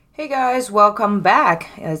Hey guys, welcome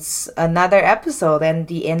back. It's another episode and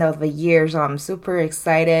the end of the year, so I'm super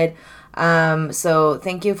excited. So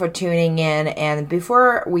thank you for tuning in. And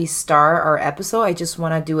before we start our episode, I just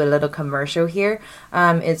want to do a little commercial here.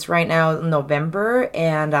 It's right now November,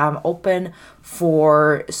 and I'm open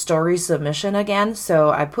for story submission again.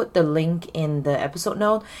 So I put the link in the episode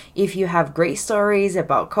note. If you have great stories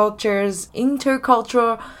about cultures,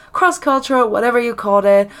 intercultural, cross-cultural, whatever you call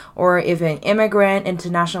it, or if an immigrant,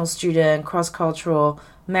 international student, cross-cultural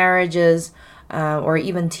marriages, or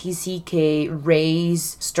even TCK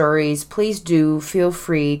race stories, please do feel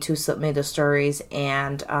free to submit the stories.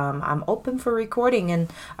 And I'm open for recording, and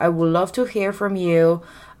I would love to hear from you.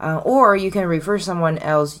 Or you can refer someone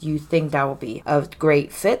else you think that will be a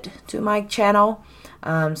great fit to my channel.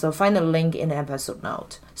 So find the link in the episode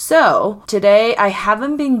note. So today I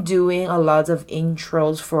haven't been doing a lot of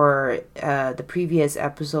intros for the previous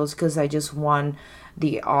episodes because I just want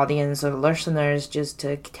the audience or listeners just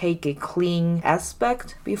to take a clean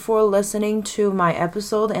aspect before listening to my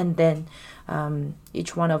episode, and then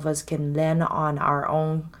each one of us can land on our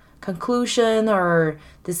own conclusion or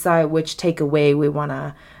decide which takeaway we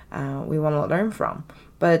wanna learn from.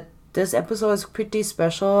 But this episode is pretty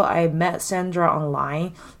special. I met Sandra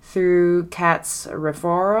online through Kat's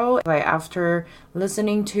referral. Like after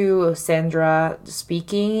listening to Sandra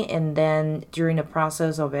speaking and then during the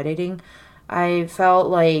process of editing, I felt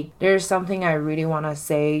like there's something I really want to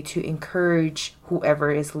say to encourage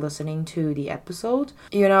whoever is listening to the episode.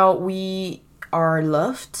 You know, we are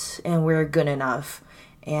loved and we're good enough.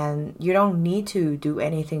 And you don't need to do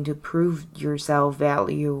anything to prove your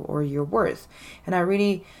self-value or your worth. And I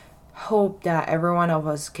really hope that every one of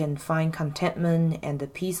us can find contentment and the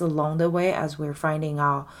peace along the way as we're finding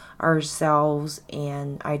out ourselves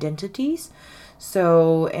and identities.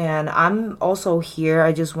 So, and I'm also here.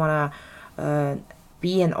 I just want to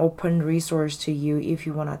be an open resource to you. If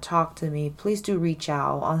you want to talk to me, please do reach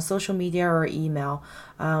out on social media or email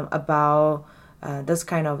about this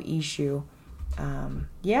kind of issue.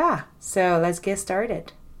 So let's get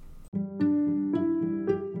started.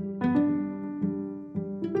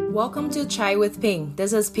 Welcome to Chai with Ping.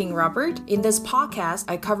 This is Ping Robert. In this podcast,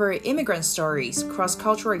 I cover immigrant stories,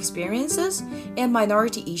 cross-cultural experiences, and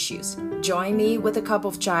minority issues. Join me with a cup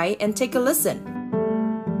of chai and take a listen.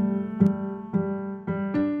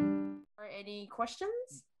 Any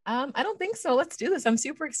questions? I don't think so. Let's do this. I'm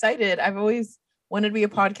super excited. I've always wanted to be a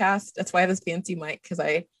podcast. That's why I have this fancy mic, because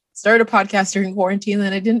I started a podcast during quarantine and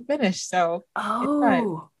then I didn't finish. So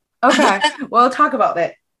Okay. We'll talk about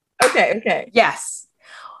it. Okay. Yes.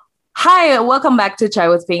 Hi, welcome back to Chai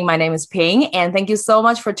with Ping. My name is Ping, and thank you so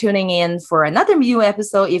much for tuning in for another new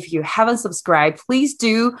episode. If you haven't subscribed, please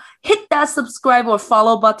do hit that subscribe or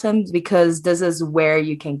follow button, because this is where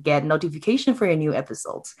you can get notification for your new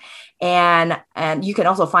episodes. And you can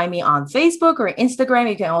also find me on Facebook or Instagram.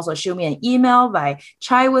 You can also shoot me an email by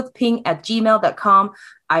chaiwithping@gmail.com.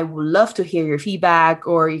 I would love to hear your feedback,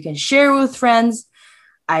 or you can share with friends.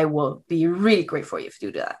 I will be really grateful if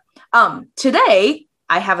you do that. Today,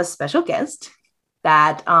 I have a special guest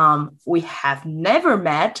that we have never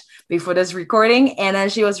met before this recording. And then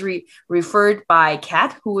she was referred by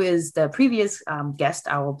Kat, who is the previous guest.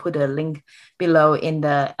 I will put a link below in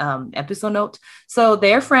the episode note. So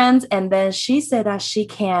they're friends. And then she said that she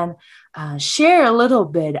can share a little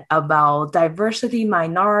bit about diversity,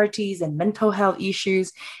 minorities, and mental health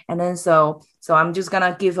issues. And then so I'm just going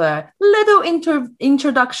to give a little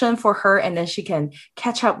introduction for her, and then she can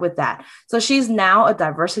catch up with that. So she's now a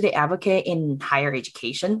diversity advocate in higher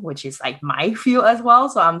education, which is like my field as well.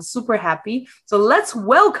 So I'm super happy. So let's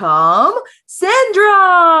welcome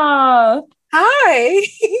Sandra. Hi.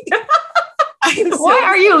 Why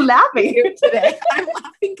are you laughing here today? I'm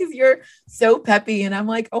laughing because you're so peppy, and I'm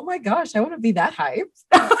like, oh my gosh, I want to be that hyped.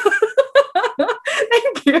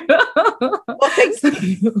 Thank you. Well, thank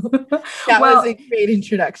you. That was a great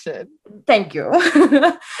introduction. Thank you.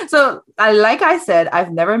 So, like I said,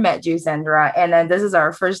 I've never met you, Sandra, and then this is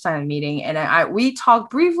our first time meeting. And then we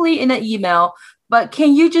talked briefly in an email. But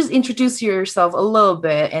can you just introduce yourself a little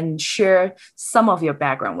bit and share some of your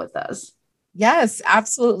background with us? Yes,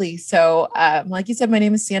 absolutely. So, like you said, my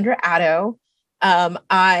name is Sandra Addo.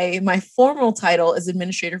 My formal title is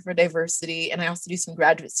Administrator for Diversity, and I also do some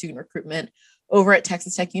graduate student recruitment over at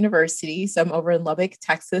Texas Tech University. So I'm over in Lubbock,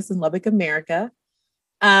 Texas, and Lubbock, America.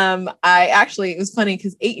 It was funny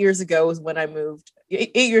because 8 years ago was when I moved.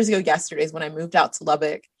 8 years ago yesterday is when I moved out to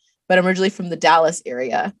Lubbock, but I'm originally from the Dallas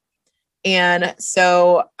area. And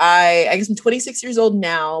so I guess I'm 26 years old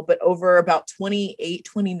now, but over about 28,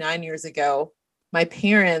 29 years ago, my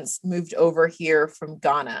parents moved over here from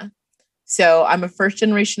Ghana. So I'm a first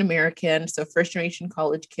generation American, so first generation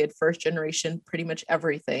college kid, first generation, pretty much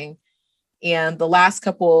everything. And the last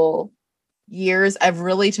couple years, I've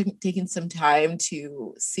really taken some time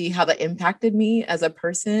to see how that impacted me as a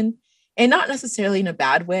person, and not necessarily in a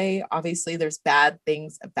bad way. Obviously, there's bad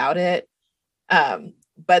things about it. Um,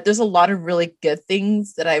 but there's a lot of really good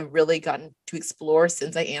things that I've really gotten to explore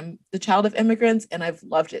since I am the child of immigrants. And I've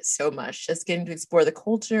loved it so much. Just getting to explore the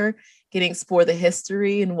culture, getting to explore the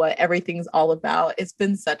history and what everything's all about. It's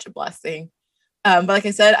been such a blessing. But like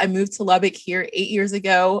I said, I moved to Lubbock here 8 years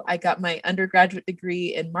ago. I got my undergraduate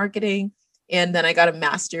degree in marketing, and then I got a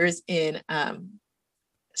master's in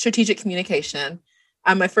strategic communication.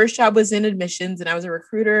 My first job was in admissions, and I was a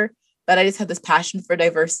recruiter, but I just had this passion for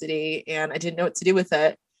diversity, and I didn't know what to do with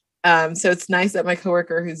it. So it's nice that my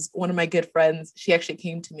coworker, who's one of my good friends, she actually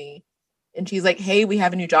came to me, and she's like, "Hey, we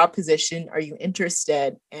have a new job position. Are you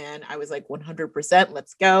interested?" And I was like, 100%,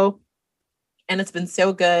 let's go. And it's been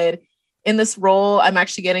so good. In this role, I'm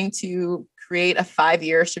actually getting to create a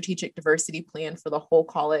 5-year strategic diversity plan for the whole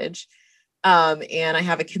college. And I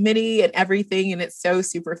have a committee and everything, and it's so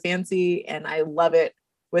super fancy, and I love it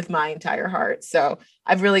with my entire heart. So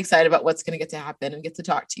I'm really excited about what's going to get to happen and get to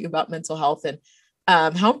talk to you about mental health and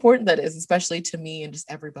how important that is, especially to me and just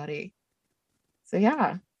everybody. So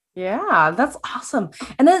yeah. Yeah, that's awesome.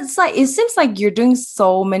 And then it's like it seems like you're doing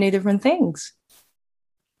so many different things.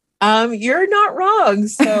 You're not wrong.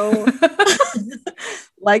 So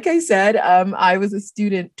like I said, I was a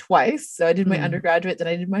student twice. So I did my undergraduate, then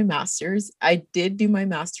I did my master's. I did do my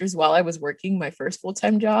master's while I was working my first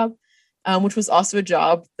full-time job, which was also a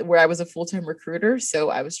job where I was a full-time recruiter. So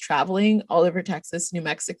I was traveling all over Texas, New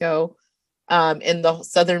Mexico, in the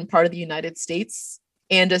southern part of the United States,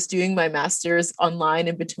 and just doing my master's online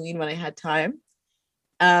in between when I had time.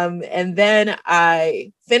 And then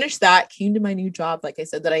I finished that, came to my new job, like I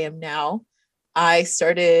said, that I am now. I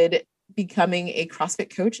started becoming a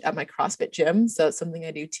CrossFit coach at my CrossFit gym. So it's something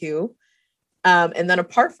I do too. And then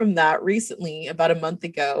apart from that, recently, about a month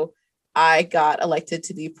ago, I got elected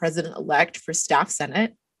to be president-elect for Staff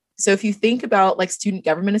Senate. So if you think about like student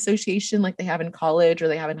government association, like they have in college or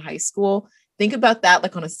they have in high school, think about that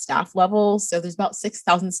like on a staff level. So there's about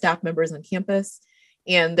 6,000 staff members on campus,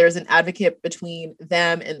 and there's an advocate between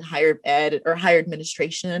them and higher ed or higher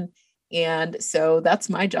administration. And so that's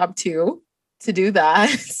my job too, to do that.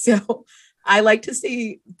 So I like to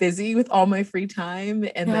stay busy with all my free time,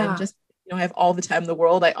 and then just, I have all the time in the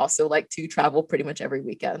world. I also like to travel pretty much every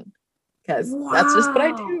weekend because that's just what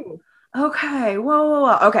I do. Okay.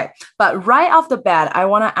 Whoa. Okay. But right off the bat, I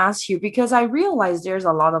want to ask you because I realize there's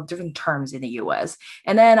a lot of different terms in the US.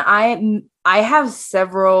 And then I have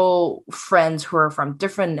several friends who are from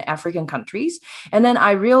different African countries. And then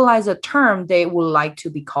I realize a term they would like to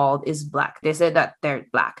be called is Black. They said that they're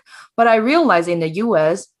Black. But I realize in the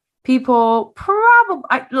US, people probably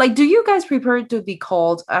like, do you guys prefer to be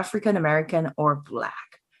called African American or Black?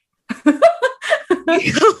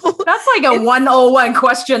 That's like a 101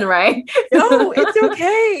 question, right? No, it's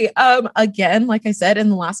okay. Again, like I said, in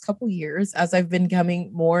the last couple of years, as I've been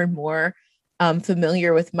becoming more and more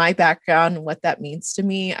familiar with my background and what that means to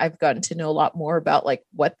me, I've gotten to know a lot more about like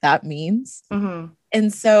what that means. Mm-hmm.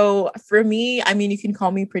 And so for me, I mean, you can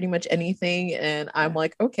call me pretty much anything, and I'm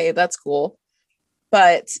like, okay, that's cool.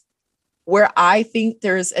 But where I think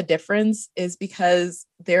there's a difference is because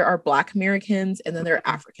there are Black Americans and then there are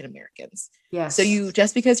African Americans. Yes. So you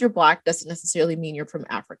just because you're Black doesn't necessarily mean you're from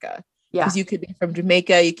Africa. Yeah. Because you could be from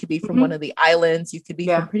Jamaica, you could be from one of the islands, you could be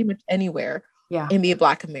from pretty much anywhere and be a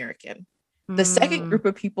Black American. The second group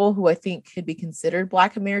of people who I think could be considered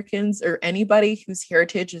Black Americans or anybody whose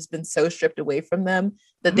heritage has been so stripped away from them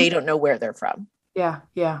that they don't know where they're from. Yeah.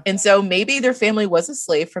 Yeah. And so maybe their family was a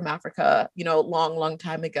slave from Africa, long, long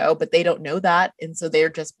time ago, but they don't know that. And so they're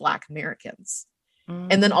just Black Americans.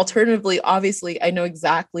 And then alternatively, obviously, I know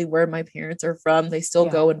exactly where my parents are from. They still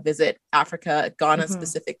go and visit Africa, Ghana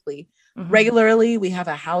specifically, regularly. We have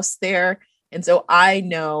a house there. And so I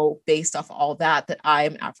know based off all that I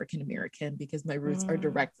am African American because my roots are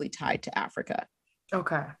directly tied to Africa.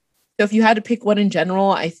 Okay. So if you had to pick one in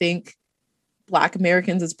general, I think Black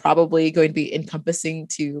Americans is probably going to be encompassing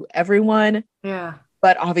to everyone. Yeah.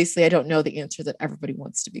 But obviously I don't know the answer that everybody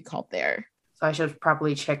wants to be called there. So I should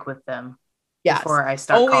probably check with them. Yes. Before I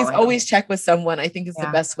start always check with someone, I think is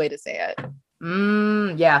the best way to say it.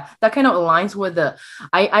 Yeah, that kind of aligns with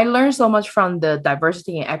I learned so much from the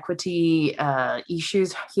diversity and equity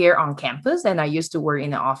issues here on campus, and I used to work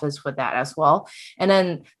in the office for that as well. And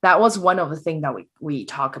then that was one of the things that we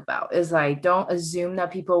talk about is like, don't assume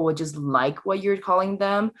that people would just like what you're calling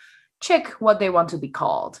them. check what they want to be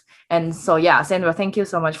called. And so, yeah, Sandra, thank you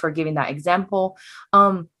so much for giving that example.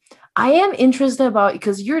 I am interested about,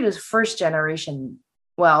 because you're the first generation.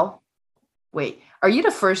 Well, wait, are you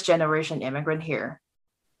the first generation immigrant here,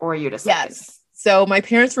 or are you the second? Yes. So my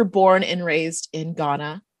parents were born and raised in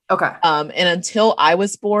Ghana. Okay. And until I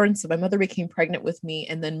was born, so my mother became pregnant with me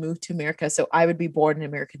and then moved to America. So I would be born an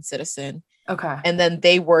American citizen. Okay. And then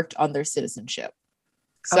they worked on their citizenship.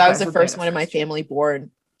 So Okay, I was the so first they're one in my family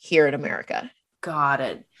born here in America. Got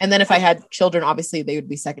it. And then if I had children, obviously they would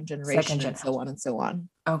be second generation Second and so on and so on.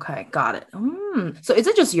 Okay, got it. So is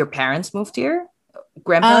it just your parents moved here?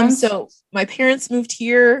 Grandparents? So my parents moved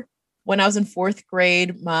here when I was in fourth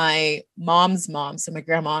grade. My mom's mom, so my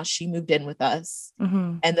grandma, she moved in with us.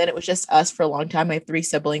 Mm-hmm. And then it was just us for a long time. I have 3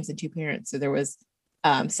 siblings and 2 parents. So there was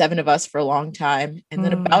 7 of us for a long time. And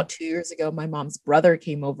then about 2 years ago, my mom's brother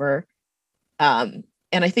came over. And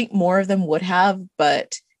I think more of them would have,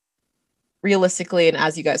 but realistically, and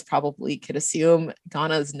as you guys probably could assume,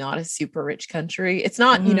 Ghana is not a super rich country. It's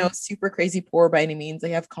not, super crazy poor by any means. They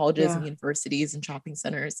have colleges and universities and shopping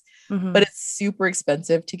centers, but it's super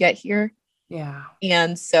expensive to get here. Yeah.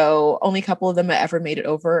 And so only a couple of them have ever made it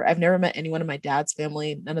over. I've never met anyone in my dad's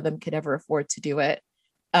family. None of them could ever afford to do it.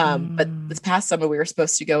 But this past summer we were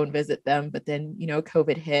supposed to go and visit them, but then,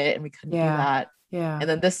 COVID hit and we couldn't do that. Yeah. And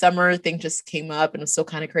then this summer thing just came up and it was still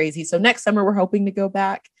kind of crazy. So next summer we're hoping to go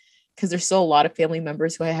back because there's still a lot of family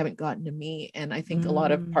members who I haven't gotten to meet. And I think a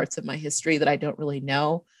lot of parts of my history that I don't really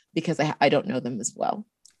know because I don't know them as well.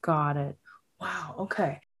 Got it. Wow.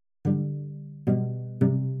 Okay.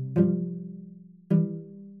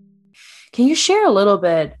 Can you share a little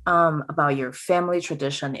bit about your family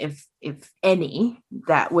tradition, if any,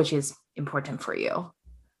 that which is important for you?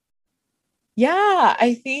 Yeah,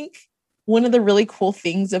 I think one of the really cool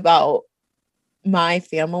things about my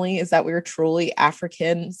family is that we were truly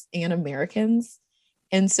Africans and Americans.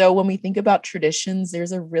 And so when we think about traditions,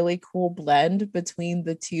 there's a really cool blend between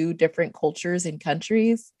the two different cultures and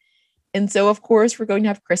countries. And so, of course, we're going to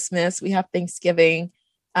have Christmas, we have Thanksgiving.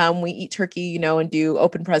 We eat turkey, and do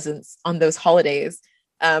open presents on those holidays.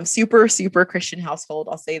 Super, super Christian household.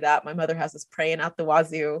 I'll say that. My mother has us praying out the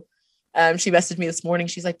wazoo. She messaged me this morning.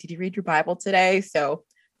 She's like, "Did you read your Bible today?"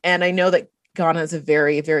 And I know that Ghana is a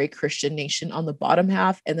very, very Christian nation on the bottom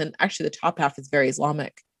half. And then actually the top half is very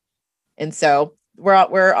Islamic. And so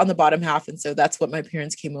we're on the bottom half. And so that's what my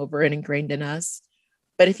parents came over and ingrained in us.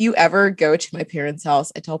 But if you ever go to my parents'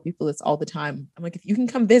 house, I tell people this all the time. I'm like, if you can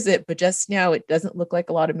come visit, but just know it doesn't look like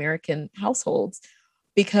a lot of American households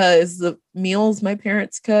because the meals my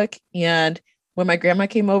parents cook. And when my grandma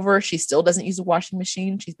came over, she still doesn't use a washing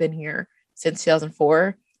machine. She's been here since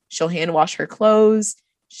 2004. She'll hand wash her clothes.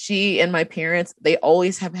 She and my parents, they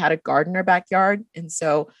always have had a garden in our backyard. And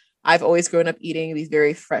so I've always grown up eating these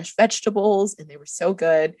very fresh vegetables and they were so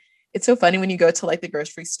good. It's so funny when you go to like the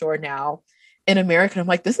grocery store now in America, I'm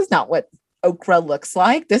like, this is not what okra looks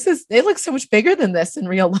like. It looks so much bigger than this in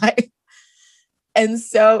real life. And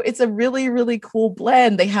so it's a really, really cool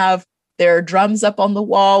blend. They have their drums up on the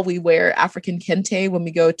wall. We wear African kente when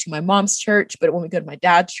we go to my mom's church, but when we go to my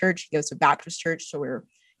dad's church, he goes to Baptist church. So we're,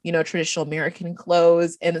 traditional American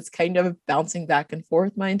clothes. And it's kind of bouncing back and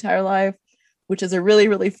forth my entire life, which is a really,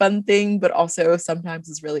 really fun thing, but also sometimes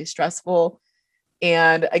is really stressful.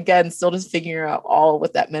 And again, still just figuring out all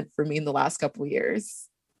what that meant for me in the last couple of years.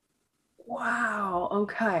 Wow.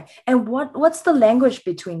 Okay. And what's the language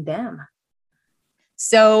between them?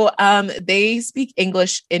 So they speak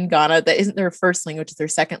English in Ghana. That isn't their first language, it's their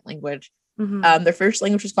second language. Mm-hmm. Their first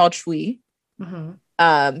language is called Twi.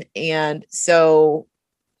 Mm-hmm. And so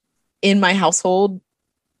in my household,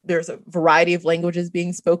 there's a variety of languages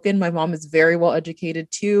being spoken. My mom is very well educated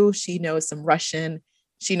too. She knows some Russian.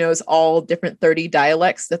 She knows all different 30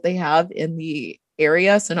 dialects that they have in the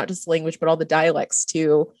area. So not just language, but all the dialects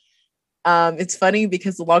too. It's funny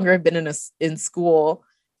because the longer I've been in school,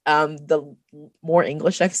 the more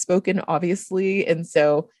English I've spoken, obviously. And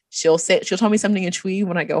so she'll tell me something in Twi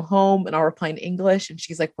when I go home and I'll reply in English. And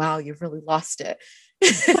she's like, "Wow, you've really lost it."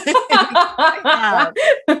 I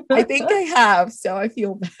think I have. So I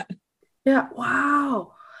feel bad. Yeah.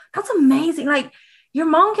 Wow. That's amazing. Like your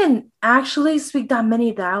mom can actually speak that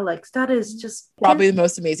many dialects. That is just probably the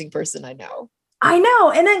most amazing person I know. I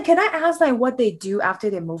know. And then can I ask like what they do after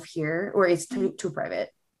they move here, or it's too private?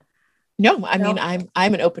 No, I mean,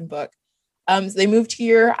 I'm an open book. So they moved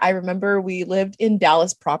here. I remember we lived in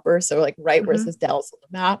Dallas proper. So like right where it says Dallas on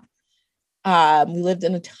the map. We lived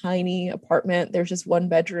in a tiny apartment. There's just 1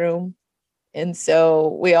 bedroom. And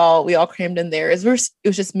so we all crammed in there. It was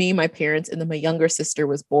just me, my parents, and then my younger sister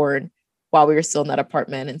was born while we were still in that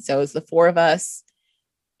apartment. And so it was the 4 of us.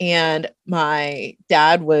 And my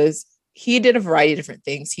dad he did a variety of different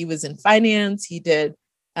things. He was in finance, he did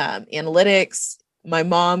analytics. My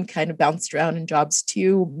mom kind of bounced around in jobs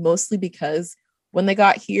too, mostly because when they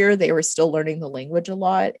got here, they were still learning the language a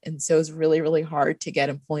lot. And so it was really, really hard to get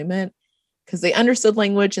employment because they understood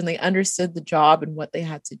language and they understood the job and what they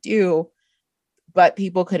had to do. But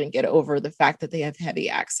people couldn't get over the fact that they have heavy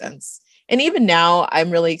accents. And even now,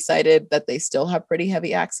 I'm really excited that they still have pretty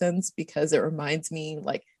heavy accents because it reminds me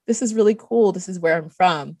like, this is really cool. This is where I'm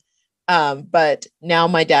from. But now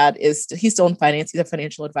my dad he's still in finance. He's a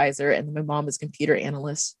financial advisor. And my mom is a computer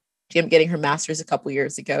analyst. She ended up getting her master's a couple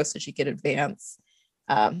years ago so she could advance.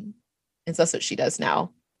 And so that's what she does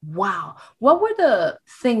now. Wow. What were the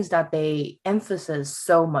things that they emphasize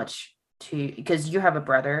so much to, because you have a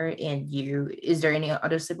brother and is there any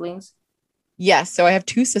other siblings? Yes. So I have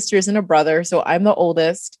two sisters and a brother. So I'm the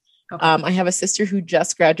oldest. Okay. I have a sister who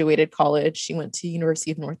just graduated college. She went to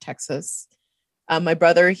University of North Texas. My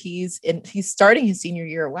brother, he's starting his senior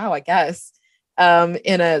year. Wow, I guess.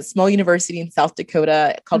 In a small university in South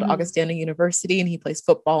Dakota called Augustana University, and he plays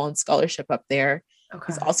football on scholarship up there. Okay.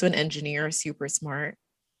 He's also an engineer, super smart.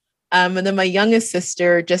 And then my youngest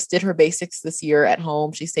sister just did her basics this year at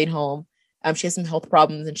home. She stayed home. She has some health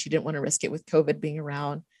problems and she didn't want to risk it with COVID being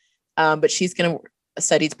around. But she's going to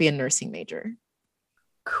study to be a nursing major.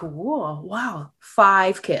 Cool. Wow.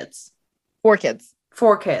 5 kids. 4 kids.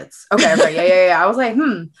 4 kids. Okay. Right. Yeah. I was like,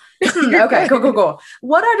 okay, cool.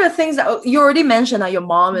 What are the things that you already mentioned that your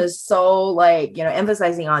mom is so like,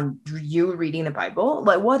 emphasizing on you reading the Bible?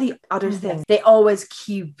 Like, what are the other things they always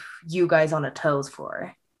keep you guys on the toes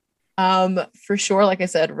for? For sure. Like I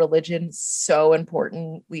said, religion so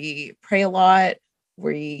important. We pray a lot.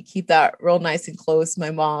 We keep that real nice and close.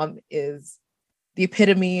 My mom is the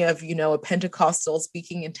epitome of, a Pentecostal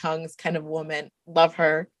speaking in tongues kind of woman. Love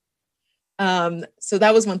her. So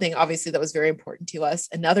that was one thing, obviously, that was very important to us.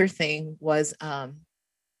 Another thing was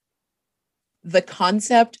the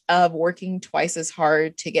concept of working twice as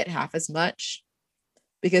hard to get half as much,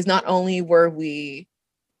 because not only were we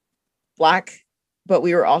Black, but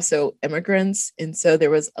we were also immigrants. And so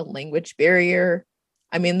there was a language barrier.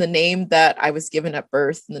 I mean, the name that I was given at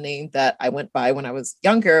birth and the name that I went by when I was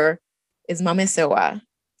younger is Mamesewa.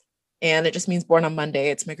 And it just means born on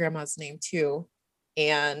Monday. It's my grandma's name too.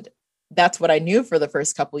 And that's what I knew for the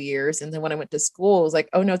first couple of years. And then when I went to school, it was like,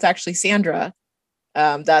 oh no, it's actually Sandra.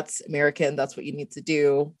 That's American. That's what you need to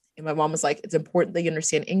do. And my mom was like, it's important that you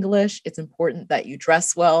understand English. It's important that you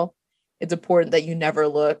dress well. It's important that you never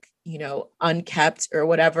look, unkept or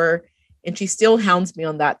whatever. And she still hounds me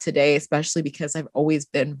on that today, especially because I've always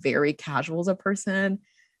been very casual as a person.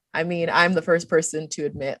 I mean, I'm the first person to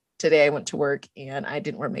admit today I went to work and I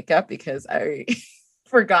didn't wear makeup because I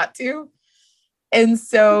forgot to. And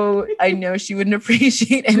so I know she wouldn't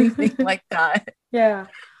appreciate anything like that. Yeah.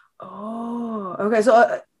 Oh, okay.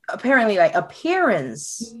 So apparently like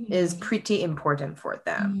appearance is pretty important for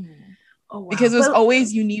them. Oh, wow. Because it was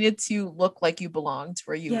always, you needed to look like you belonged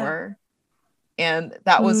where you were. And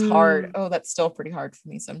that was hard. Oh, that's still pretty hard for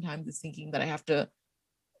me sometimes, is thinking that I have to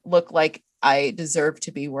look like I deserve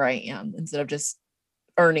to be where I am instead of just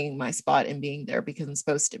earning my spot and being there because I'm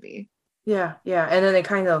supposed to be. Yeah. And then it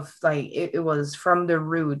kind of like it was from the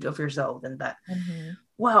root of yourself and that.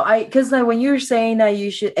 Wow, because like when you're saying that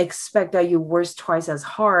you should expect that you work twice as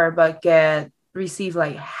hard but receive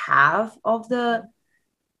like half of that,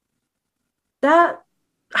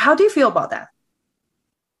 how do you feel about that?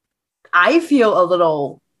 I feel a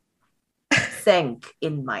little sank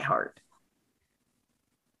in my heart.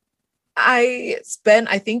 I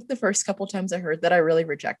think the first couple times I heard that, I really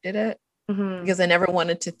rejected it because I never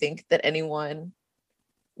wanted to think that anyone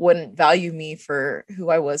wouldn't value me for who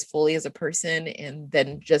I was fully as a person and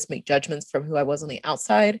then just make judgments from who I was on the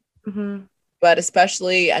outside. But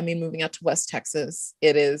especially, I mean, moving out to West Texas,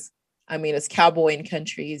 it is, I mean, as cowboy in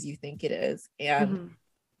country as you think it is. And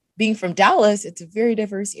being from Dallas, it's a very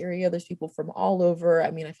diverse area. There's people from all over.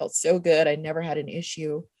 I mean, I felt so good. I never had an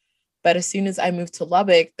issue. But as soon as I moved to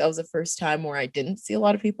Lubbock, that was the first time where I didn't see a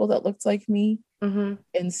lot of people that looked like me.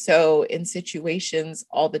 And so in situations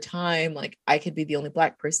all the time, like I could be the only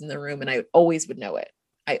Black person in the room and I always would know it.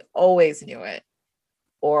 I always knew it.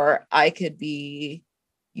 Or I could be,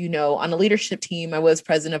 on a leadership team. I was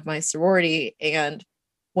president of my sorority, and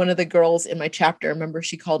one of the girls in my chapter, I remember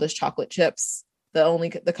she called us chocolate chips.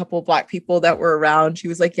 The couple of Black people that were around, she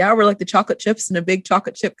was like, yeah, we're like the chocolate chips in a big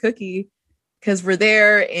chocolate chip cookie. Because we're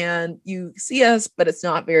there and you see us, but it's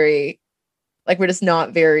not very, like, we're just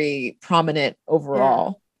not very prominent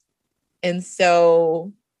overall. Yeah. And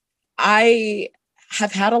so I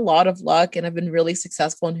have had a lot of luck and I've been really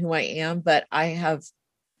successful in who I am, but I have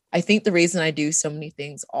I think the reason I do so many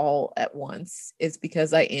things all at once is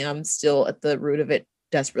because I am still at the root of it,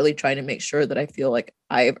 desperately trying to make sure that I feel like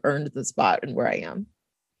I've earned the spot and where I am.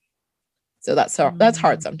 So that's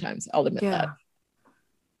hard sometimes. I'll admit that.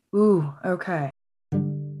 Yeah. Ooh, okay.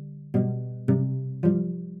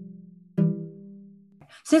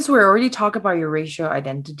 Since we're already talking about your racial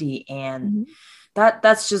identity and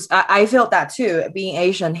that's just I felt that too. Being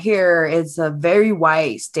Asian here is a very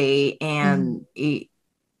white state and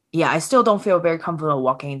yeah, I still don't feel very comfortable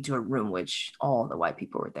walking into a room which all the white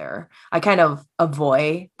people were there. I kind of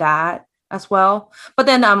avoid that as well. But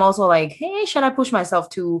then I'm also like, hey, should I push myself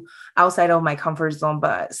to outside of my comfort zone?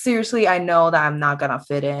 But seriously, I know that I'm not gonna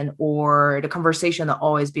fit in, or the conversation will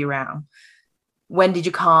always be around. When did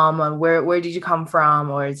you come? And where did you come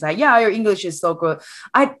from? Or it's like, yeah, your English is so good.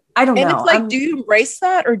 I don't And know. it's like, do you embrace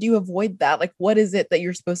that or do you avoid that? Like, what is it that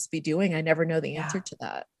you're supposed to be doing? I never know the answer to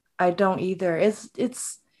that. I don't either. It's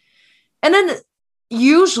and then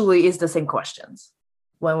usually it's the same questions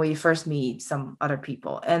when we first meet some other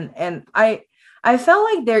people. And I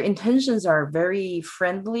felt like their intentions are very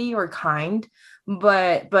friendly or kind,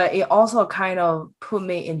 but it also kind of put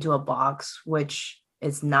me into a box, which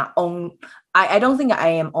is not on I don't think I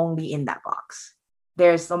am only in that box.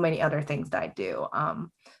 There's so many other things that I do.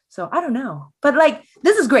 So I don't know. But like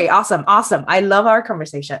this is great. Awesome. Awesome. I love our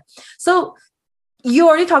conversation. So you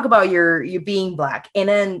already talked about your you being black, and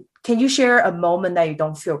then can you share a moment that you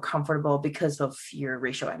don't feel comfortable because of your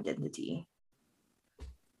racial identity?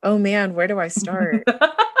 Oh man, where do I start?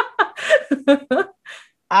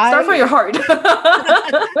 Start from your heart.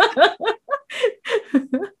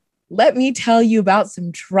 Let me tell you about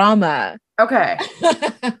some trauma. Okay,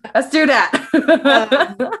 let's do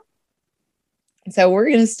that. So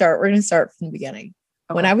we're gonna start from the beginning.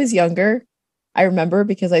 Okay. When I was younger, I remember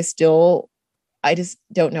because I just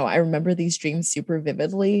don't know. I remember these dreams super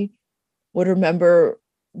vividly. Would remember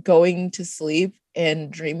going to sleep and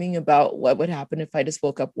dreaming about what would happen if I just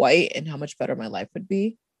woke up white and how much better my life would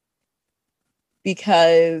be.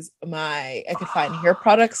 Because I could find hair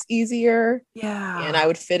products easier. Yeah. And I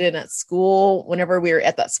would fit in at school. Whenever we were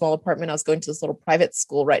at that small apartment, I was going to this little private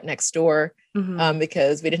school right next door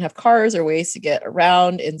because we didn't have cars or ways to get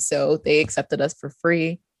around. And so they accepted us for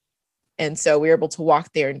free. And so we were able to walk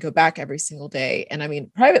there and go back every single day. And I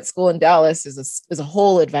mean, private school in Dallas is a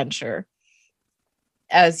whole adventure,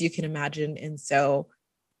 as you can imagine. And so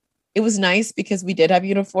it was nice because we did have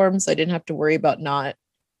uniforms. So I didn't have to worry about not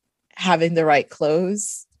having the right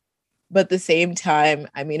clothes. But at the same time,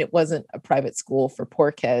 I mean, it wasn't a private school for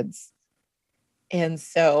poor kids. And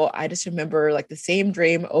so I just remember like the same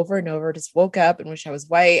dream over and over, just woke up and wish I was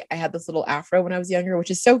white. I had this little afro when I was younger,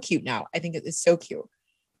 which is so cute now. I think it is so cute.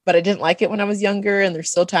 But I didn't like it when I was younger. And there's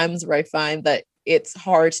still times where I find that it's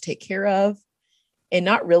hard to take care of. And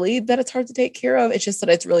not really that it's hard to take care of. It's just that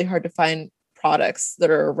it's really hard to find products that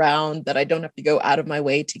are around that I don't have to go out of my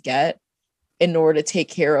way to get in order to take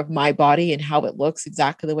care of my body and how it looks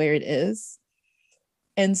exactly the way it is.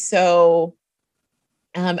 And so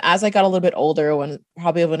as I got a little bit older, when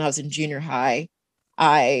I was in junior high,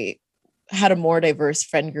 I had a more diverse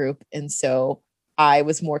friend group. And so I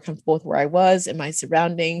was more comfortable with where I was and my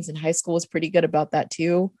surroundings, and high school was pretty good about that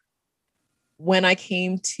too. When I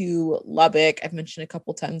came to Lubbock, I've mentioned a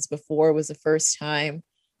couple times before, was the first time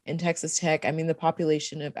in Texas Tech. I mean, the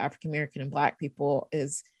population of African-American and Black people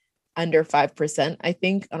is under 5%, I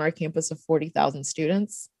think, on our campus of 40,000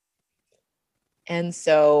 students. And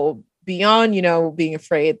so beyond, being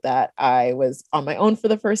afraid that I was on my own for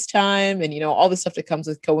the first time and, all the stuff that comes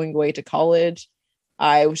with going away to college,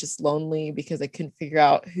 I was just lonely because I couldn't figure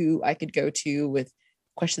out who I could go to with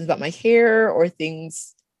questions about my hair or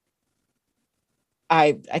things.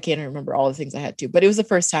 I can't remember all the things I had to, but it was the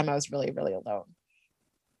first time I was really, really alone.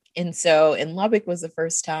 And so in Lubbock was the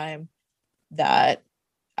first time that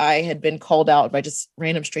I had been called out by just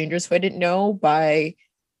random strangers who I didn't know by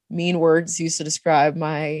mean words used to describe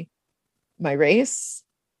my race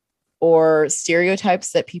or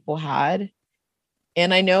stereotypes that people had.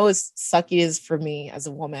 And I know as sucky as for me as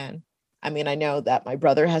a woman, I mean, I know that my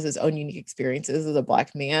brother has his own unique experiences as a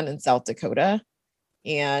Black man in South Dakota.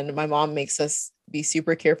 And my mom makes us be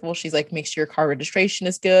super careful. She's like, make sure your car registration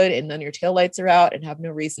is good and none of your taillights are out and have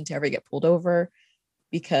no reason to ever get pulled over,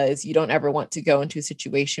 because you don't ever want to go into a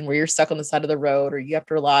situation where you're stuck on the side of the road or you have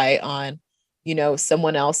to rely on,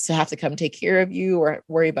 someone else to have to come take care of you or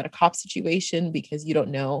worry about a cop situation because you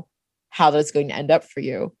don't know how that's going to end up for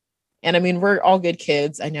you. And I mean, we're all good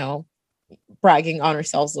kids. I know, bragging on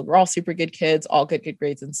ourselves, we're all super good kids, all good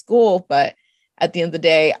grades in school. But at the end of the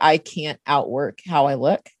day, I can't outwork how I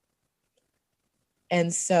look.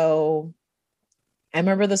 And so I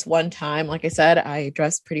remember this one time, like I said, I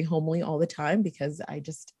dressed pretty homely all the time because I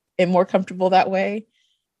just am more comfortable that way.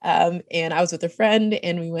 And I was with a friend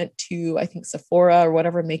and we went to, I think, Sephora or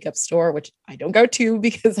whatever makeup store, which I don't go to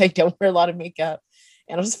because I don't wear a lot of makeup.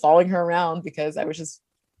 And I was just following her around because I was just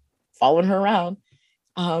following her around.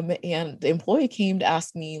 And the employee came to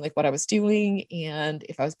ask me like what I was doing and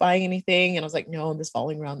if I was buying anything. And I was like, no, I'm just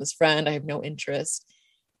following around this friend. I have no interest.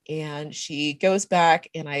 And she goes back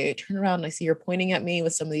and I turn around and I see her pointing at me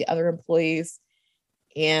with some of the other employees.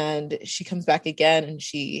 And she comes back again and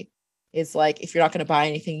she is like, if you're not going to buy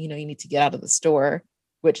anything, you know, you need to get out of the store,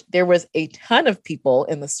 which there was a ton of people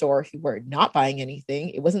in the store who were not buying anything.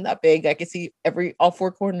 It wasn't that big. I could see all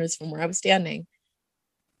four corners from where I was standing.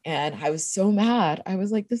 And I was so mad. I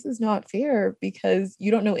was like, this is not fair because you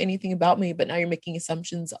don't know anything about me, but now you're making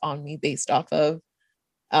assumptions on me based off of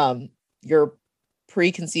your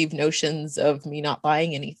preconceived notions of me not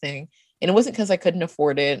buying anything. And it wasn't because I couldn't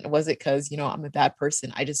afford it. It wasn't because, you know, I'm a bad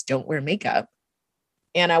person. I just don't wear makeup.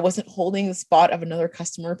 And I wasn't holding the spot of another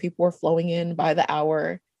customer. People were flowing in by the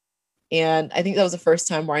hour. And I think that was the first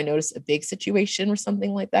time where I noticed a big situation where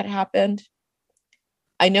something like that happened.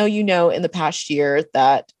 I know, you know, in the past year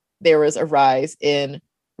that there was a rise in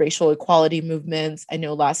racial equality movements. I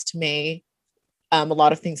know last May, a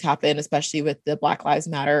lot of things happened, especially with the Black Lives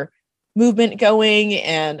Matter movement going,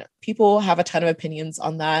 and people have a ton of opinions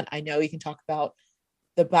on that. I know you can talk about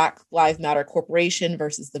the Black Lives Matter Corporation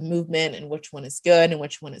versus the movement and which one is good and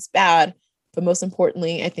which one is bad. But most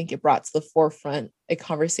importantly, I think it brought to the forefront a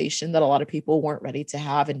conversation that a lot of people weren't ready to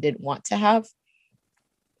have and didn't want to have.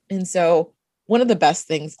 And so one of the best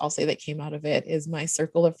things I'll say that came out of it is my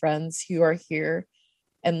circle of friends who are here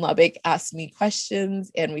in Lubbock asked me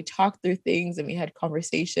questions and we talked through things and we had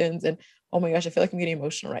conversations. And oh my gosh, I feel like I'm getting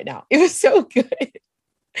emotional right now. It was so good.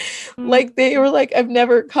 Like they were like, I've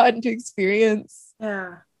never gotten to experience,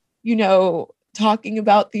 Yeah. you know, talking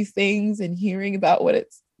about these things and hearing about what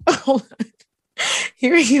it's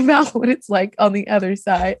hearing about what it's like on the other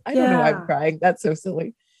side. I don't know why I'm crying. That's so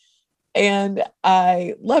silly. And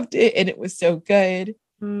I loved it and it was so good.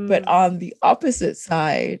 But on the opposite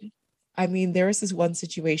side, I mean, there was this one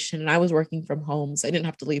situation and I was working from home. So I didn't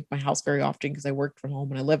have to leave my house very often because I worked from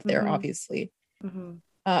home and I lived there, obviously.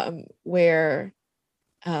 Where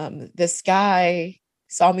this guy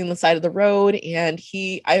saw me on the side of the road and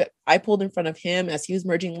I pulled in front of him as he was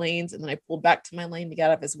merging lanes. And then I pulled back to my lane to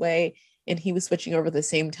get out of his way. And he was switching over at the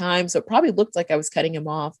same time. So it probably looked like I was cutting him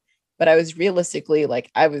off, but I was realistically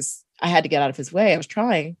like, I had to get out of his way. I was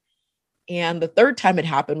trying. And the third time it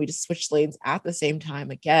happened, we just switched lanes at the same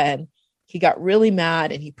time again. He got really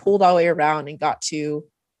mad and he pulled all the way around and got to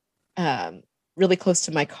really close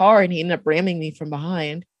to my car and he ended up ramming me from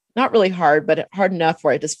behind. Not really hard, but hard enough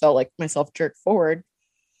where I just felt like myself jerk forward.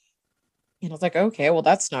 And I was like, okay, well,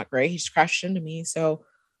 that's not great. He's crashed into me. So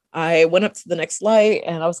I went up to the next light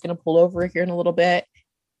and I was going to pull over here in a little bit.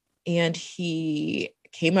 And he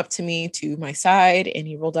came up to me to my side and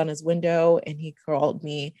he rolled down his window and he called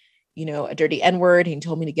me, you know, a dirty N-word. He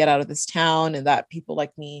told me to get out of this town and that people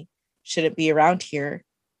like me shouldn't be around here.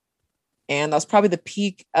 And that was probably the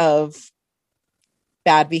peak of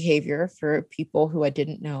bad behavior for people who I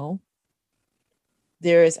didn't know.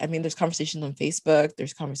 There's conversations on Facebook,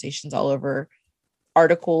 there's conversations all over,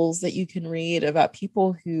 articles that you can read about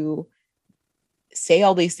people who say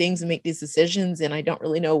all these things and make these decisions. And I don't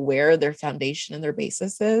really know where their foundation and their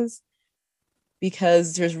basis is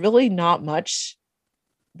because there's really not much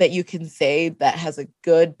that you can say that has a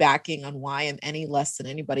good backing on why I'm any less than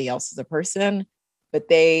anybody else as a person, but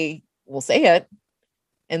they will say it.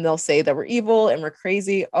 And they'll say that we're evil and we're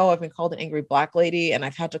crazy. Oh, I've been called an angry Black lady and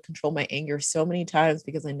I've had to control my anger so many times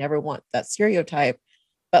because I never want that stereotype.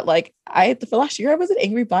 But like for last year, I was an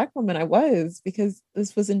angry Black woman. I was, because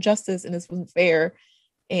this was injustice and this wasn't fair.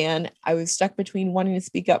 And I was stuck between wanting to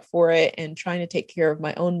speak up for it and trying to take care of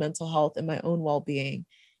my own mental health and my own well-being.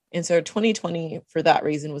 And so 2020, for that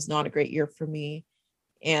reason, was not a great year for me.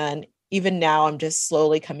 And even now, I'm just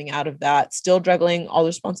slowly coming out of that, still juggling all the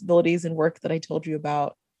responsibilities and work that I told you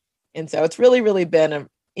about. And so it's really, really been an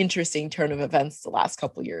interesting turn of events the last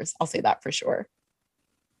couple of years. I'll say that for sure.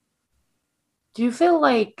 Do you feel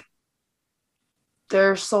like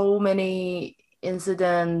there's so many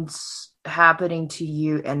incidents happening to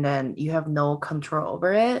you and then you have no control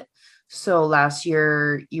over it? So last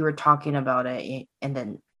year you were talking about it and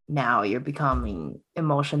then now you're becoming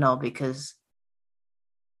emotional because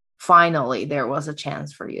finally there was a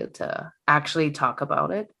chance for you to actually talk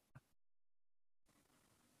about it.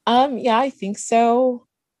 Yeah, I think so.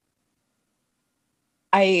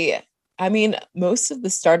 I I mean, most of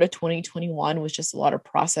the start of 2021 was just a lot of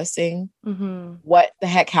processing Mm-hmm. what the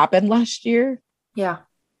heck happened last year Yeah.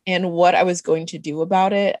 and what I was going to do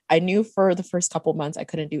about it. I knew for the first couple months I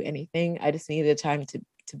couldn't do anything. I just needed time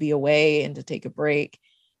to be away and to take a break.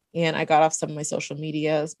 And I got off some of my social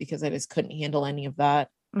medias because I just couldn't handle any of that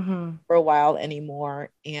Mm-hmm. for a while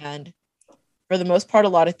anymore. And for the most part, a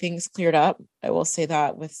lot of things cleared up. I will say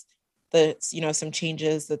that with the, some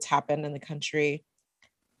changes that's happened in the country,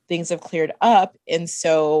 things have cleared up. And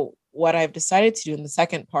so what I've decided to do in the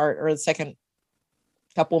second part or the second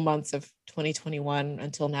couple months of 2021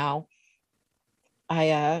 until now,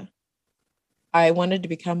 I I wanted to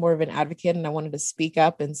become more of an advocate and I wanted to speak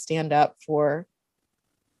up and stand up for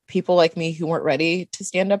people like me who weren't ready to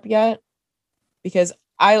stand up yet because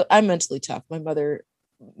I'm mentally tough. My mother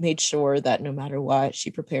made sure that no matter what,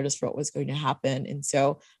 she prepared us for what was going to happen. And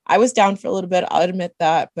so I was down for a little bit, I'll admit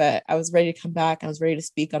that, but I was ready to come back. I was ready to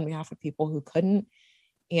speak on behalf of people who couldn't.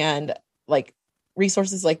 And like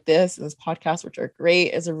resources like this and this podcast, which are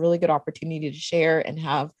great, is a really good opportunity to share and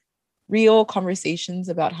have real conversations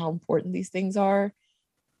about how important these things are.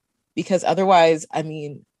 Because otherwise, I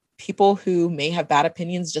mean, people who may have bad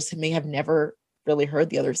opinions just may have never really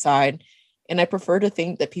heard the other side. And I prefer to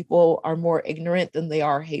think that people are more ignorant than they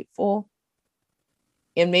are hateful.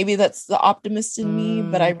 And maybe that's the optimist in me,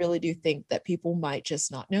 but I really do think that people might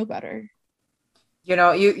just not know better. You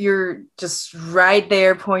know, you're just right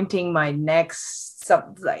there pointing my next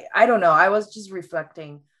something. Like, I don't know. I was just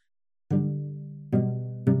reflecting.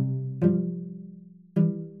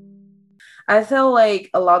 I feel like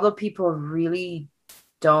a lot of people really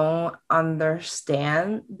don't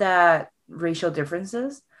understand that racial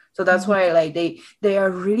differences. So that's Mhm. why like they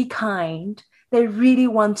are really kind. They really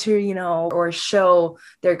want to, or show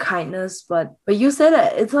their kindness, but you said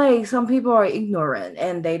it. It's like some people are ignorant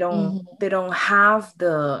and Mhm. they don't have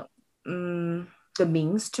the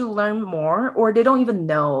means to learn more, or they don't even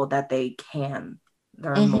know that they can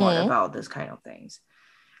learn more Mhm. about this kind of things.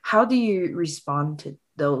 How do you respond to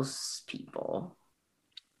those people?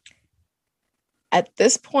 At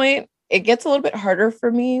this point, it gets a little bit harder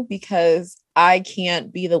for me because I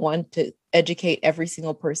can't be the one to educate every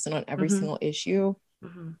single person on every Mm-hmm. single issue.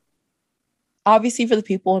 Mm-hmm. Obviously, for the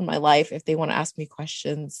people in my life, if they want to ask me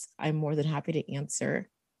questions, I'm more than happy to answer.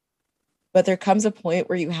 But there comes a point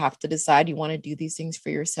where you have to decide you want to do these things for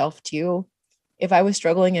yourself too. If I was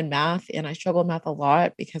struggling in math, and I struggle in math a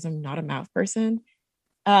lot because I'm not a math person,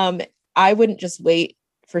 um, I wouldn't just wait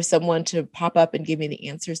for someone to pop up and give me the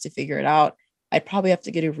answers to figure it out. I'd probably have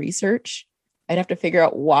to go do research. I'd have to figure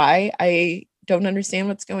out why I don't understand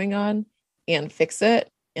what's going on and fix it.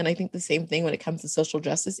 And I think the same thing when it comes to social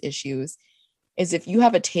justice issues is if you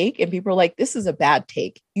have a take and people are like, this is a bad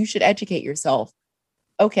take, you should educate yourself.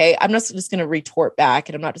 Okay, I'm not just going to retort back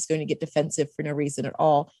and I'm not just going to get defensive for no reason at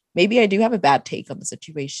all. Maybe I do have a bad take on the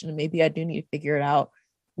situation and maybe I do need to figure it out.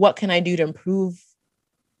 What can I do to improve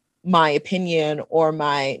my opinion or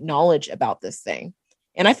my knowledge about this thing?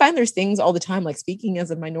 And I find there's things all the time, like speaking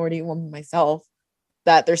as a minority woman myself,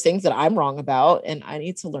 that there's things that I'm wrong about and I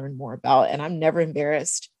need to learn more about. And I'm never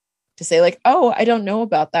embarrassed to say, like, oh, I don't know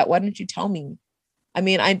about that. Why don't you tell me? I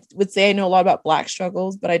mean, I would say I know a lot about Black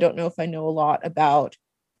struggles, but I don't know if I know a lot about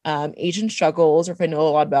Asian struggles or if I know a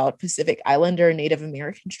lot about Pacific Islander and Native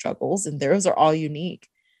American struggles. And those are all unique.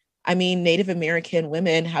 I mean, Native American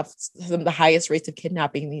women have some of the highest rates of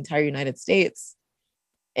kidnapping in the entire United States.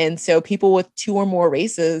 And so people with two or more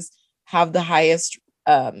races have the highest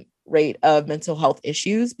rate of mental health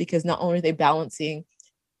issues because not only are they balancing,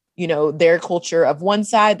 their culture of one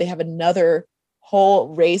side, they have another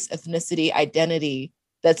whole race, ethnicity, identity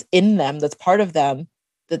that's in them, that's part of them,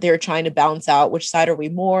 that they're trying to balance out. Which side are we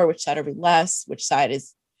more? Which side are we less? Which side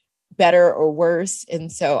is better or worse?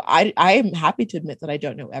 And so I am happy to admit that I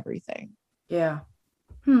don't know everything. Yeah.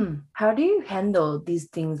 How do you handle these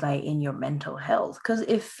things like in your mental health? Because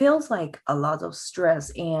it feels like a lot of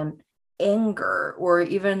stress and anger or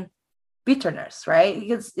even bitterness, right?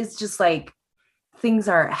 Because it's just like things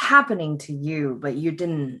are happening to you, but you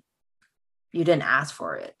didn't ask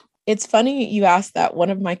for it. It's funny you asked that.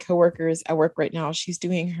 One of my coworkers at work right now, she's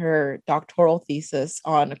doing her doctoral thesis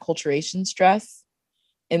on acculturation stress.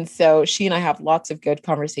 And so she and I have lots of good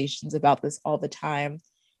conversations about this all the time.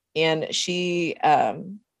 And she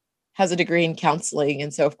has a degree in counseling.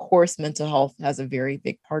 And so, of course, mental health has a very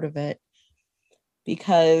big part of it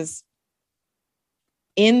because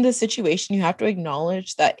in the situation, you have to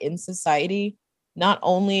acknowledge that in society, not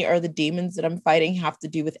only are the demons that I'm fighting have to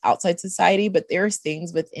do with outside society, but there's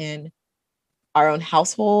things within our own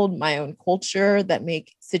household, my own culture that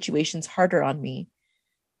make situations harder on me.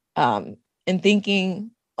 And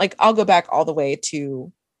thinking like I'll go back all the way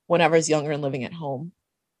to when I was younger and living at home.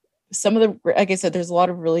 Some of the, like I said, there's a lot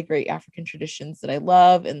of really great African traditions that I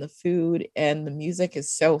love, and the food and the music is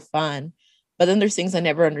so fun. But then there's things I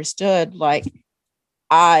never understood, like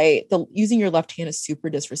using your left hand is super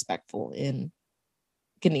disrespectful in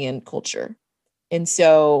Ghanaian culture. And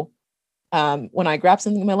so when I grab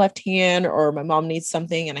something in my left hand, or my mom needs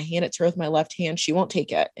something and I hand it to her with my left hand, she won't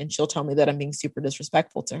take it. And she'll tell me that I'm being super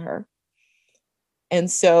disrespectful to her. And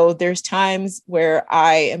so there's times where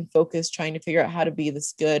I am focused trying to figure out how to be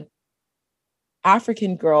this good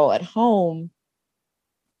African girl at home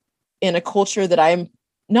in a culture that I'm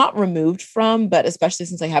not removed from, but especially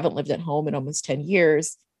since I haven't lived at home in almost 10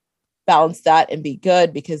 years, balance that and be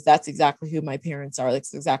good, because that's exactly who my parents are.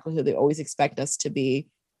 That's exactly who they always expect us to be.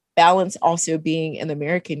 Balance also being in the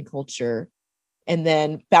American culture, and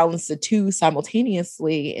then balance the two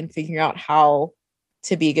simultaneously and figuring out how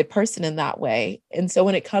to be a good person in that way. And so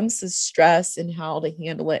when it comes to stress and how to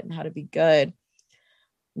handle it and how to be good,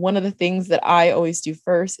 one of the things that I always do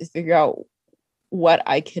first is figure out what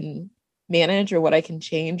I can manage, or what I can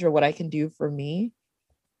change, or what I can do for me.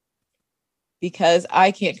 Because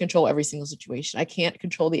I can't control every single situation. I can't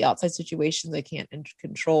control the outside situations. I can't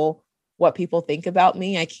control what people think about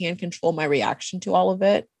me. I can control my reaction to all of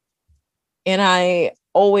it. And I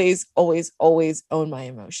always, always, always own my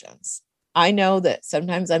emotions. I know that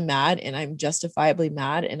sometimes I'm mad, and I'm justifiably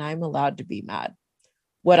mad, and I'm allowed to be mad.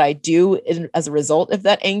 What I do as a result of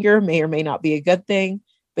that anger may or may not be a good thing,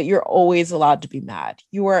 but you're always allowed to be mad.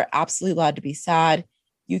 You are absolutely allowed to be sad.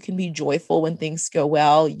 You can be joyful when things go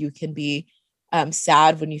well. You can be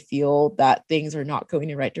sad when you feel that things are not going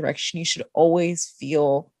in the right direction. You should always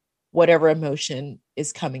feel whatever emotion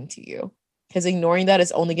is coming to you, because ignoring that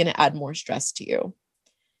is only going to add more stress to you.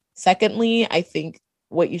 Secondly, I think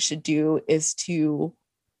what you should do is to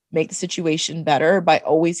make the situation better by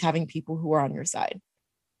always having people who are on your side.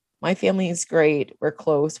 My family is great. We're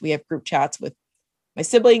close. We have group chats with my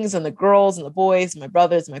siblings and the girls and the boys and my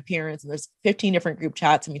brothers and my parents. And there's 15 different group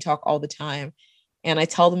chats, and we talk all the time. And I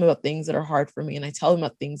tell them about things that are hard for me, and I tell them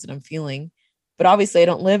about things that I'm feeling. But obviously I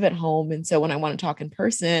don't live at home. And so when I want to talk in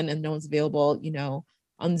person and no one's available,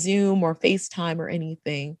 on Zoom or FaceTime or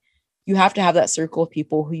anything, you have to have that circle of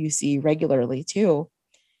people who you see regularly too.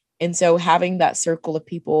 And so having that circle of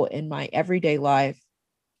people in my everyday life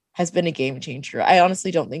has been a game changer. I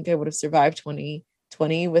honestly don't think I would have survived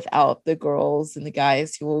 2020 without the girls and the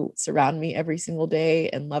guys who will surround me every single day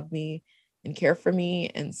and love me and care for me.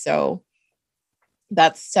 And so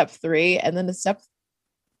that's step 3. And then that's step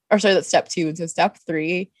 2. And so step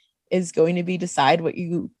 3 is going to be decide what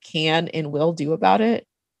you can and will do about it.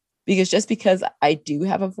 Because just because I do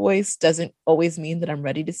have a voice doesn't always mean that I'm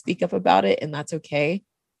ready to speak up about it. And that's okay.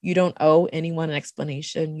 You don't owe anyone an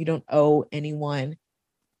explanation. You don't owe anyone,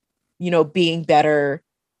 being better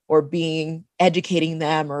or educating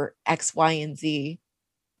them or X, Y, and Z.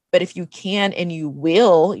 But if you can and you're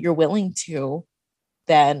willing to,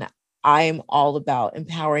 then I'm all about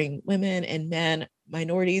empowering women and men,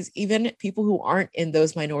 minorities, even people who aren't in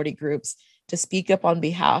those minority groups, to speak up on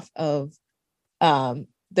behalf of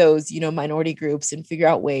those, minority groups, and figure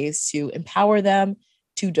out ways to empower them,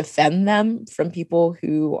 to defend them from people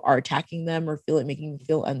who are attacking them or making them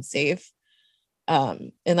feel unsafe.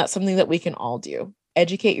 And that's something that we can all do.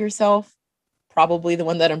 Educate yourself, probably the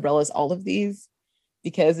one that umbrellas all of these,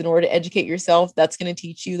 because in order to educate yourself, that's going to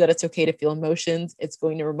teach you that it's okay to feel emotions. It's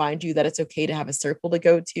going to remind you that it's okay to have a circle to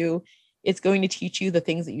go to. It's going to teach you the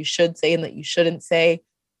things that you should say and that you shouldn't say,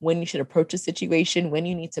 when you should approach a situation, when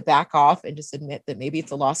you need to back off and just admit that maybe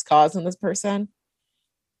it's a lost cause in this person.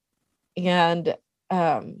 And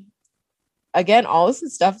again, all this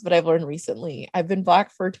is stuff that I've learned recently. I've been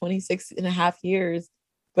Black for 26 and a half years,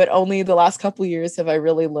 but only the last couple of years have I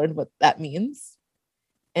really learned what that means.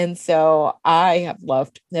 And so I have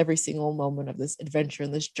loved every single moment of this adventure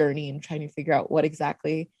and this journey, and trying to figure out what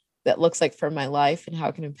exactly that looks like for my life and how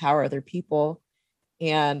I can empower other people.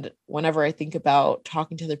 And whenever I think about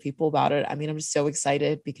talking to other people about it, I'm just so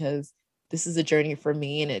excited, because this is a journey for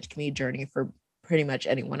me, and it can be a journey for pretty much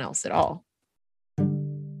anyone else at all.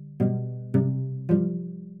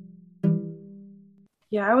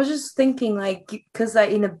 Yeah, I was just thinking, because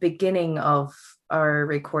in the beginning of our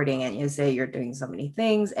recording, and you say you're doing so many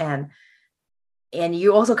things, and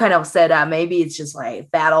you also kind of said that maybe it's just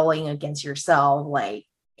like battling against yourself, like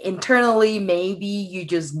internally, maybe you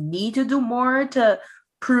just need to do more to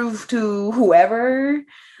prove to whoever.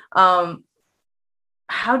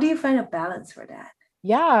 How do you find a balance for that?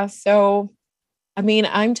 Yeah. So I mean,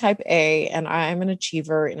 I'm type A and I'm an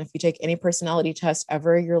achiever. And if you take any personality test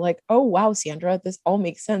ever, you're like, oh, wow, Sandra, this all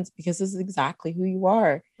makes sense because this is exactly who you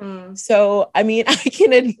are. Mm. So, I mean, I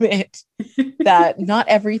can admit that not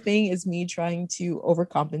everything is me trying to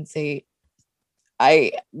overcompensate.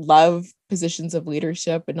 I love positions of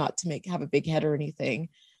leadership, but not to have a big head or anything.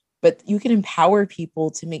 But you can empower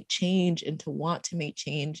people to make change and to want to make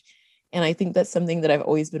change. And I think that's something that I've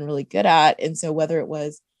always been really good at. And so whether it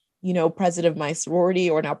was, president of my sorority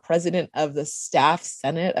or now president of the staff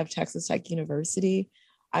senate of Texas Tech University,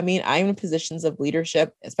 I mean, I'm in positions of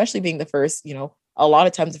leadership, especially being the first, a lot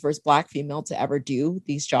of times the first Black female to ever do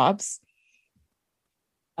these jobs.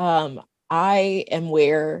 I am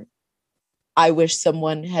where I wish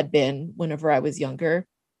someone had been whenever I was younger.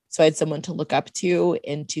 So I had someone to look up to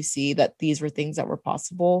and to see that these were things that were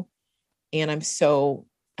possible. And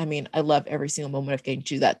I love every single moment of getting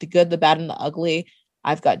to do that. The good, the bad, and the ugly.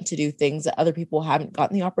 I've gotten to do things that other people haven't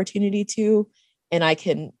gotten the opportunity to. And I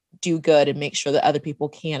can do good and make sure that other people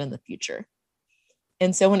can in the future.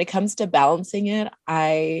 And so when it comes to balancing it,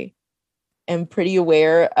 I am pretty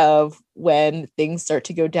aware of when things start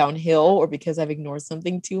to go downhill or because I've ignored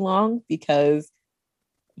something too long, because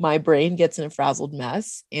my brain gets in a frazzled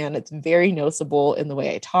mess. And it's very noticeable in the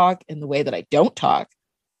way I talk, in the way that I don't talk,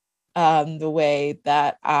 the way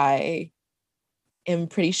that I am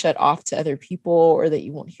pretty shut off to other people, or that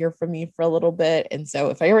you won't hear from me for a little bit. And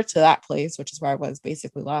so if I were to that place, which is where I was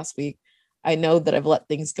basically last week, I know that I've let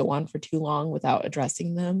things go on for too long without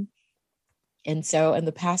addressing them. And so in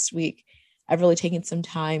the past week, I've really taken some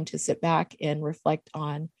time to sit back and reflect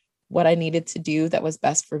on what I needed to do that was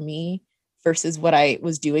best for me versus what I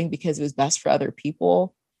was doing because it was best for other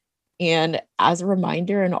people. And as a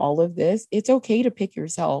reminder in all of this, it's okay to pick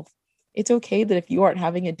yourself. It's okay that if you aren't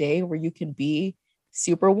having a day where you can be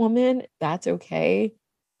Superwoman, that's okay.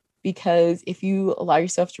 Because if you allow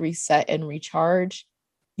yourself to reset and recharge,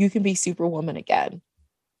 you can be Superwoman again.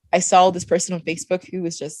 I saw this person on Facebook who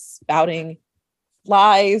was just spouting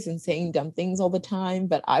lies and saying dumb things all the time,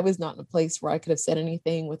 but I was not in a place where I could have said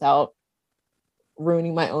anything without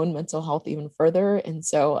ruining my own mental health even further. And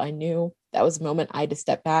so I knew that was a moment I had to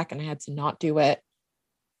step back and I had to not do it.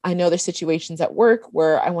 I know there's situations at work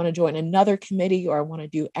where I want to join another committee or I want to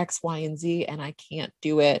do X, Y, and Z, and I can't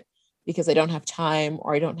do it because I don't have time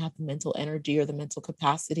or I don't have the mental energy or the mental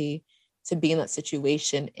capacity to be in that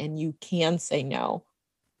situation. And you can say no.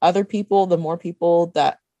 Other people, the more people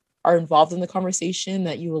that are involved in the conversation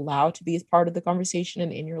that you allow to be as part of the conversation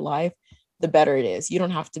and in your life, the better it is. You don't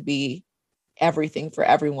have to be everything for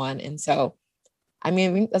everyone. And so, I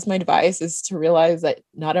think that's my advice, is to realize that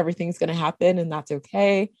not everything's going to happen, and that's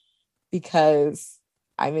okay. Because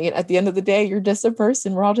at the end of the day, you're just a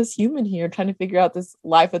person. We're all just human here trying to figure out this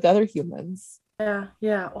life with other humans.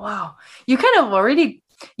 Yeah. Wow. You kind of already,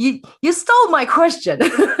 you stole my question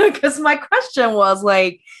because my question was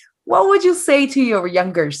like, what would you say to your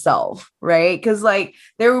younger self, right? Because like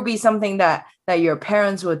there will be something that your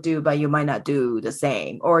parents would do, but you might not do the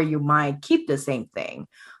same, or you might keep the same thing.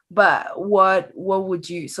 But what would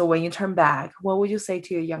you, so when you turn back, what would you say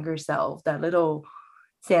to your younger self, that little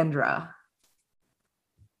Sandra?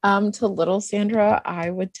 To little Sandra, I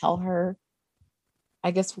would tell her,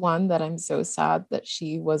 I guess, one, that I'm so sad that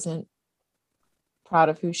she wasn't proud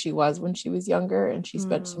of who she was when she was younger and she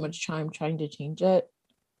spent so much time trying to change it.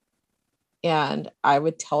 And I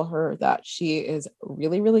would tell her that she is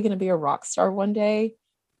really, really going to be a rock star one day,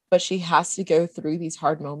 but she has to go through these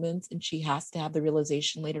hard moments and she has to have the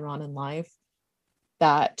realization later on in life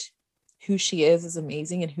that who she is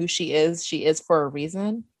amazing, and who she is for a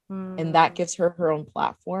reason. And that gives her her own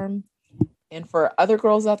platform. And for other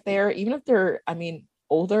girls out there, even if they're,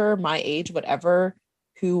 older, my age, whatever,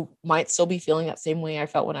 who might still be feeling that same way I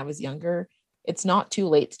felt when I was younger, it's not too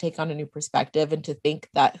late to take on a new perspective and to think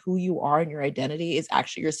that who you are and your identity is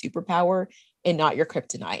actually your superpower and not your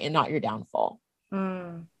kryptonite and not your downfall.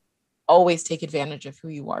 Always take advantage of who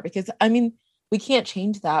you are, because we can't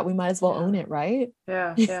change that. We might as well own it, right?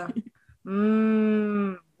 Yeah.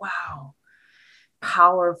 Wow.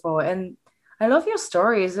 Powerful. And I love your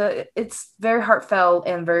stories. It's very heartfelt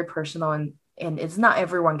and very personal, and it's not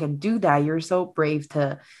everyone can do that. You're so brave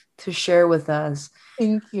to share with us.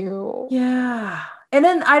 Thank you. Yeah. And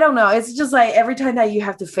then I don't know, it's just like every time that you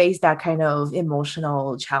have to face that kind of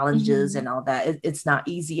emotional challenges and all that, it's not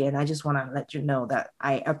easy. And I just want to let you know that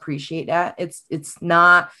I appreciate that. It's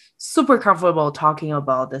not super comfortable talking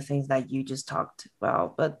about the things that you just talked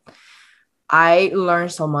about, but I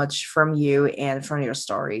learned so much from you and from your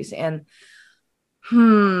stories. And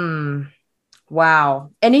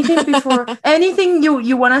wow. Anything before anything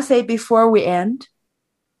you want to say before we end?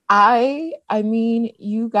 I mean,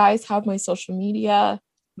 you guys have my social media.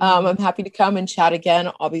 I'm happy to come and chat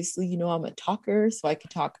again. Obviously, you know, I'm a talker, so I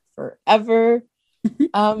could talk forever.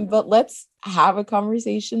 But let's have a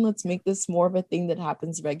conversation. Let's make this more of a thing that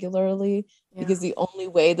happens regularly, because the only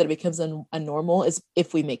way that it becomes a normal is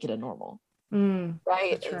if we make it a normal.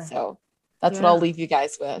 Right? And so that's what I'll leave you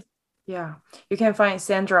guys with. Yeah. You can find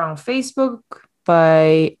Sandra on Facebook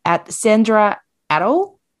by @Sandra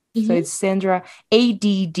Addo. So it's Sandra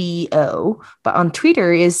Addo, but on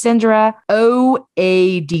Twitter is Sandra Oaddo.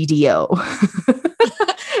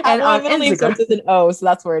 And on Instagram starts with an O, so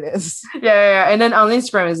that's where it is. Yeah. And then on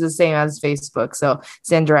Instagram is the same as Facebook, so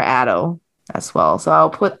Sandra Addo as well. So I'll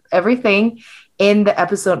put everything in the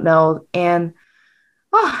episode note. And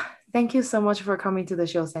thank you so much for coming to the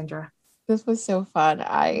show, Sandra. This was so fun.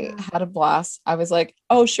 I had a blast. I was like,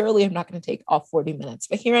 oh, surely I'm not going to take all 40 minutes,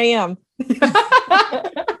 but here I am.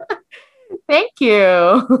 Thank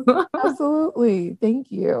you. Absolutely.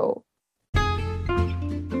 Thank you.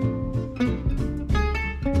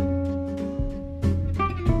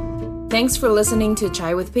 Thanks for listening to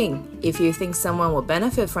Chai with Ping. If you think someone will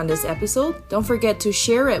benefit from this episode, don't forget to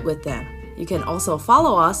share it with them. You can also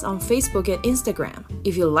follow us on Facebook and Instagram.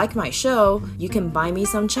 If you like my show, you can buy me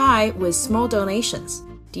some chai with small donations.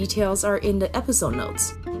 Details are in the episode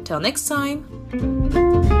notes. Till next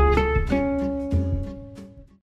time.